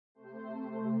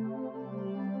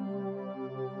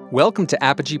Welcome to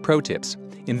Apogee Pro Tips.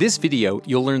 In this video,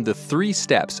 you'll learn the 3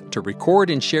 steps to record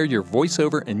and share your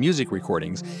voiceover and music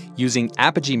recordings using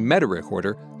Apogee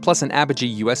Metarecorder plus an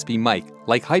Apogee USB mic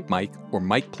like HypeMic or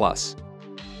Mic Plus.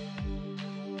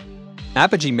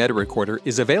 Apogee Metarecorder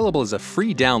is available as a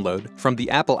free download from the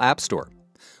Apple App Store.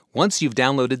 Once you've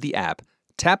downloaded the app,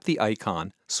 tap the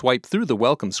icon, swipe through the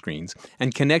welcome screens,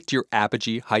 and connect your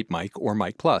Apogee, HypeMic, or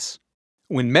Mic Plus.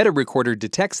 When MetaRecorder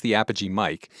detects the Apogee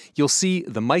mic, you'll see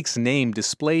the mic's name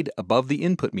displayed above the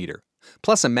input meter,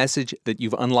 plus a message that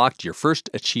you've unlocked your first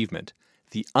achievement,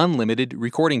 the unlimited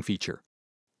recording feature.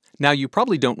 Now, you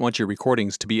probably don't want your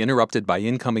recordings to be interrupted by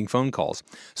incoming phone calls,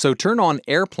 so turn on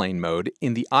airplane mode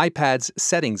in the iPad's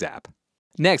Settings app.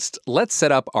 Next, let's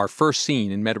set up our first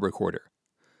scene in MetaRecorder.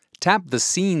 Tap the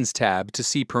Scenes tab to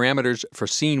see parameters for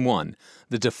Scene 1,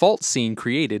 the default scene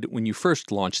created when you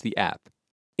first launched the app.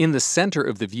 In the center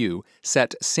of the view,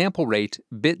 set sample rate,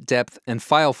 bit depth, and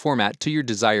file format to your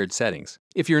desired settings.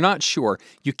 If you're not sure,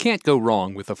 you can't go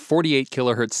wrong with a 48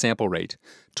 kHz sample rate,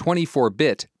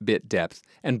 24-bit bit depth,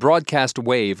 and broadcast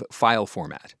wave file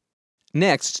format.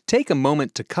 Next, take a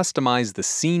moment to customize the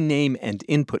scene name and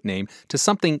input name to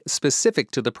something specific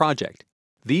to the project.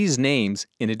 These names,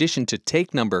 in addition to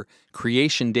take number,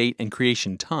 creation date, and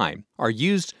creation time, are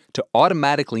used to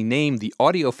automatically name the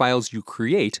audio files you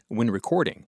create when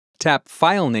recording. Tap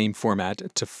File Name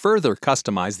Format to further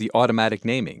customize the automatic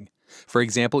naming. For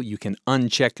example, you can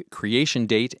uncheck creation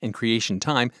date and creation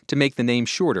time to make the name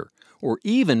shorter, or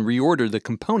even reorder the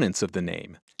components of the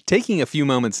name. Taking a few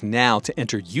moments now to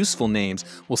enter useful names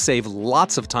will save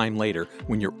lots of time later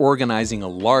when you're organizing a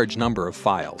large number of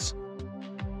files.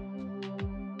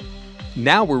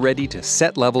 Now we're ready to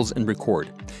set levels and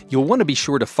record. You'll want to be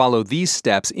sure to follow these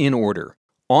steps in order.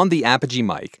 On the Apogee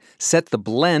mic, set the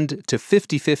blend to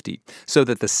 50-50 so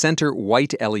that the center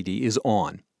white LED is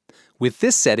on. With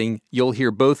this setting, you'll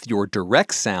hear both your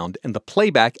direct sound and the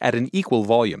playback at an equal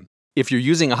volume. If you're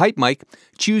using a HypeMic,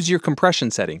 choose your compression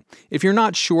setting. If you're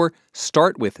not sure,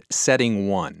 start with setting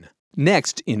 1.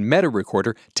 Next, in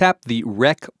MetaRecorder, tap the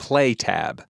Rec Play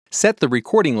tab. Set the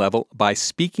recording level by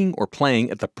speaking or playing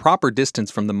at the proper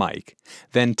distance from the mic,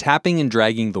 then tapping and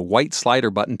dragging the white slider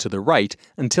button to the right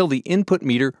until the input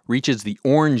meter reaches the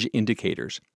orange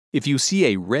indicators. If you see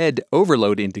a red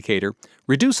overload indicator,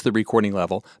 reduce the recording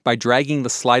level by dragging the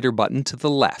slider button to the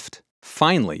left.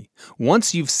 Finally,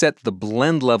 once you've set the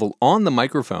blend level on the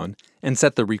microphone and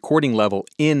set the recording level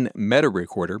in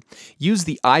MetaRecorder, use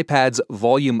the iPad's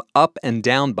volume up and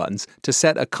down buttons to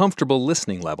set a comfortable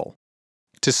listening level.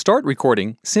 To start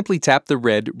recording, simply tap the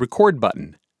red Record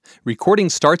button. Recording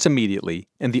starts immediately,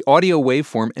 and the audio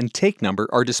waveform and take number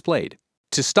are displayed.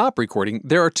 To stop recording,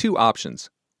 there are 2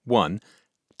 options. 1.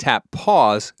 Tap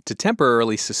Pause to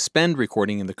temporarily suspend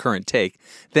recording in the current take,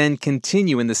 then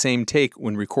continue in the same take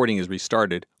when recording is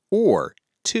restarted. Or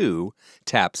 2.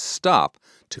 Tap Stop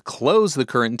to close the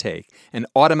current take and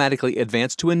automatically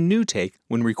advance to a new take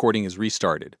when recording is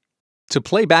restarted. To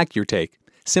play back your take,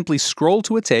 simply scroll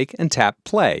to a take and tap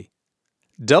Play.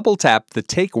 Double-tap the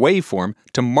take waveform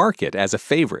to mark it as a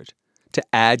favorite, to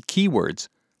add keywords,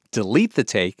 delete the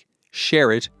take,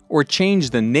 share it, or change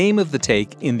the name of the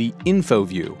take in the Info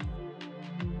view.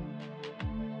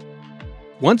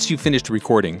 Once you've finished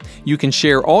recording, you can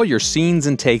share all your scenes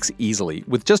and takes easily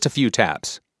with just a few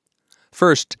taps.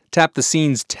 First, tap the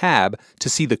Scenes tab to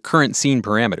see the current scene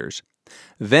parameters.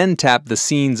 Then tap the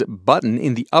Scenes button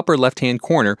in the upper left-hand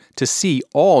corner to see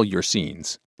all your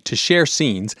scenes. To share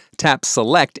scenes, tap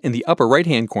Select in the upper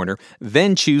right-hand corner,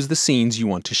 then choose the scenes you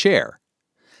want to share.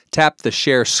 Tap the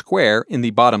Share square in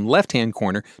the bottom left-hand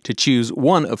corner to choose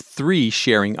one of 3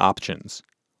 sharing options.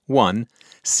 1.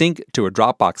 Sync to a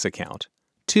Dropbox account.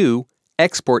 2.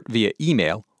 Export via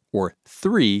email. Or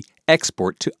 3.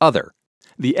 Export to Other.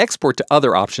 The Export to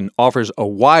Other option offers a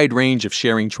wide range of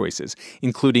sharing choices,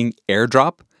 including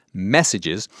AirDrop,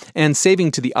 Messages, and saving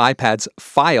to the iPad's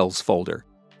Files folder.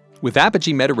 With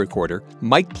Apogee Metarecorder,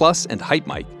 Mic Plus, and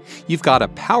HypeMic, you've got a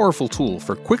powerful tool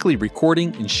for quickly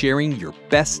recording and sharing your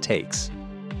best takes.